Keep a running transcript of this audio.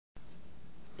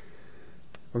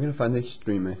We're going to find the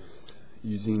extremas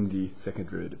using the second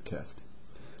derivative test.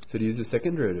 So to use the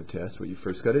second derivative test, what you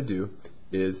first got to do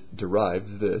is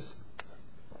derive this,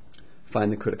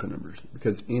 find the critical numbers,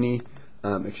 because any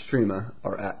extrema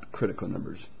are at critical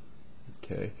numbers.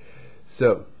 Okay,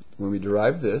 so when we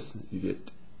derive this,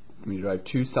 when you derive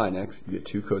 2 sine x, you get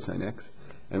 2 cosine x,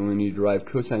 and when you derive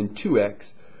cosine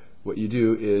 2x, what you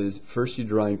do is first you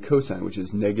derive cosine, which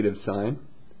is negative sine,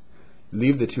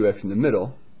 leave the 2x in the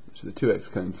middle, which the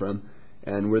 2x came from,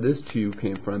 and where this 2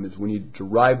 came from is when you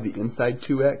derive the inside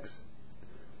 2x,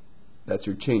 that's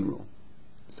your chain rule.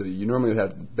 So you normally would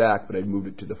have it back, but I'd moved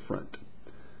it to the front.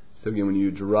 So again, when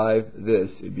you derive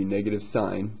this, it'd be negative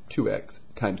sine 2x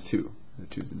times 2. The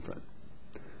 2's in front.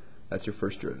 That's your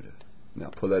first derivative. Now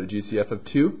pull out a GCF of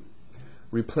 2.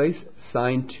 Replace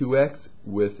sine 2x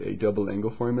with a double angle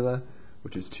formula,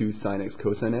 which is 2 sine x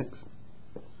cosine x.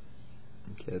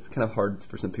 Okay, it's kind of hard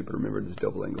for some people to remember this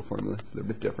double angle formula. It's a little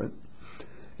bit different.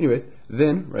 Anyways,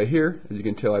 then right here, as you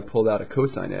can tell, I pulled out a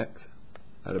cosine x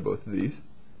out of both of these.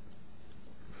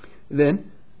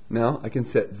 Then, now I can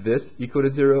set this equal to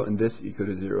 0 and this equal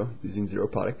to 0 using zero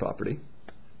product property.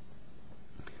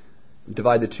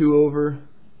 Divide the 2 over,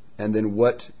 and then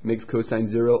what makes cosine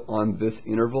 0 on this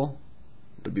interval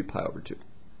would be pi over 2.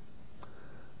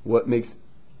 What makes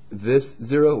this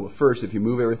 0? Well, first, if you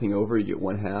move everything over, you get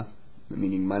 1/2,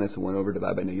 meaning minus 1 over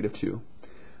divided by negative 2.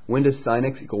 When does sine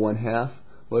x equal 1/2?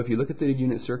 Well, if you look at the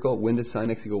unit circle, when does sine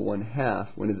x equal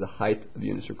 1/2? When is the height of the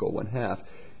unit circle 1/2?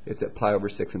 It's at pi over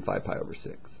 6 and 5 pi over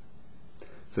 6.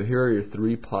 So here are your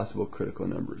 3 possible critical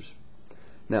numbers.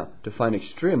 Now, to find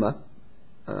extrema,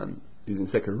 using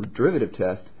the second derivative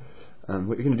test,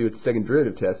 what you're going to do with the second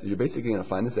derivative test is you're basically going to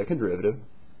find the second derivative,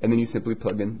 and then you simply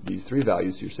plug in these 3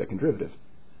 values to your second derivative.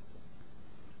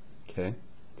 Okay.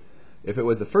 If it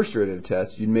was the first derivative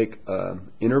test, you'd make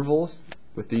intervals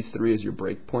with these 3 as your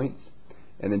breakpoints,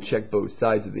 and then check both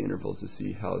sides of the intervals to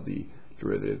see how the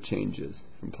derivative changes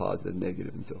from positive,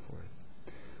 negative, and so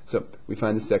forth. So we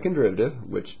find the second derivative,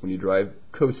 which when you derive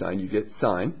cosine, you get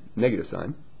sine, negative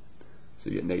sine.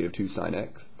 So you get negative 2 sine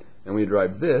x. And when you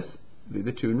derive this, leave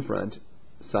the 2 in front,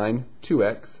 sine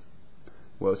 2x.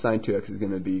 Well, sine 2x is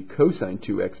going to be cosine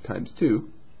 2x times 2,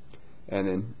 and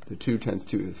then the 2 times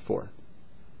 2 is 4.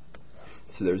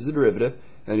 So there's the derivative.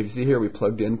 And if you see here, we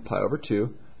plugged in pi over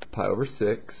 2, pi over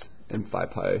 6, and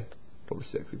 5 pi over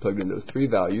 6. We plugged in those 3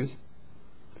 values.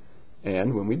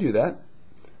 And when we do that,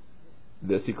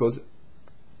 this equals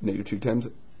negative 2 times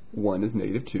 1 is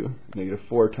negative 2. Negative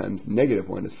 4 times negative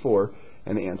 1 is 4.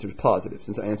 And the answer is positive.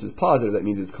 Since the answer is positive, that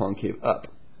means it's concave up,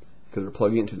 because we're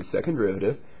plugging it into the second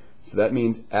derivative. So that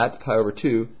means at pi over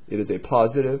 2, it is a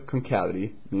positive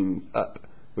concavity, means up,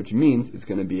 which means it's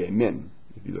going to be a min,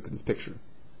 if you look at this picture.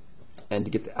 And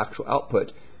to get the actual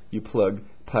output, you plug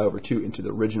pi over 2 into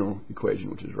the original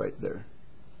equation, which is right there.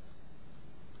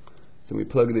 So we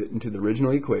plug it into the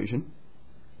original equation.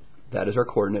 That is our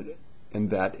coordinate,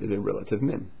 and that is a relative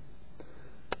min.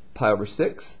 Pi over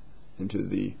 6 into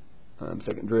the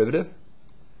second derivative.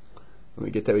 When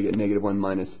we get that, we get negative 1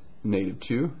 minus negative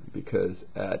 2, because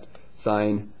at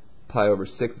sine pi over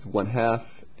 6 is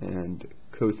 1/2, and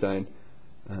cosine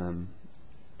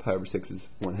pi over 6 is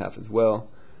 1/2 as well.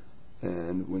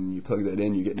 And when you plug that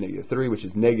in, you get negative 3, which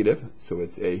is negative, so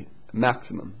it's a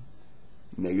maximum.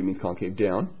 Negative means concave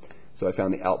down. So I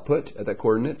found the output at that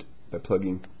coordinate by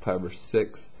plugging pi over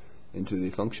 6 into the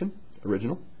function,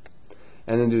 original.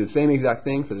 And then do the same exact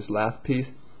thing for this last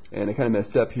piece. And I kind of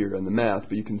messed up here on the math,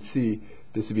 but you can see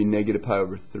this would be negative pi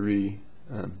over 3,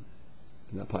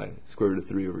 not pi, square root of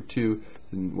 3 over 2,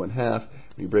 so 1/2.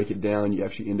 When you break it down, you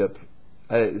actually end up,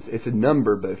 it's a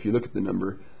number, but if you look at the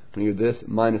number, when you do this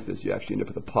minus this, you actually end up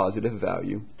with a positive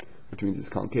value, which means it's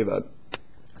concave up,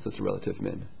 so it's a relative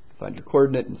min. Find your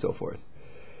coordinate and so forth.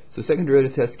 So second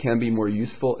derivative tests can be more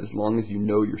useful as long as you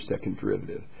know your second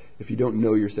derivative. If you don't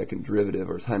know your second derivative,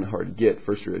 or it's kind of hard to get,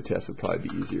 first derivative test would probably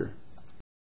be easier.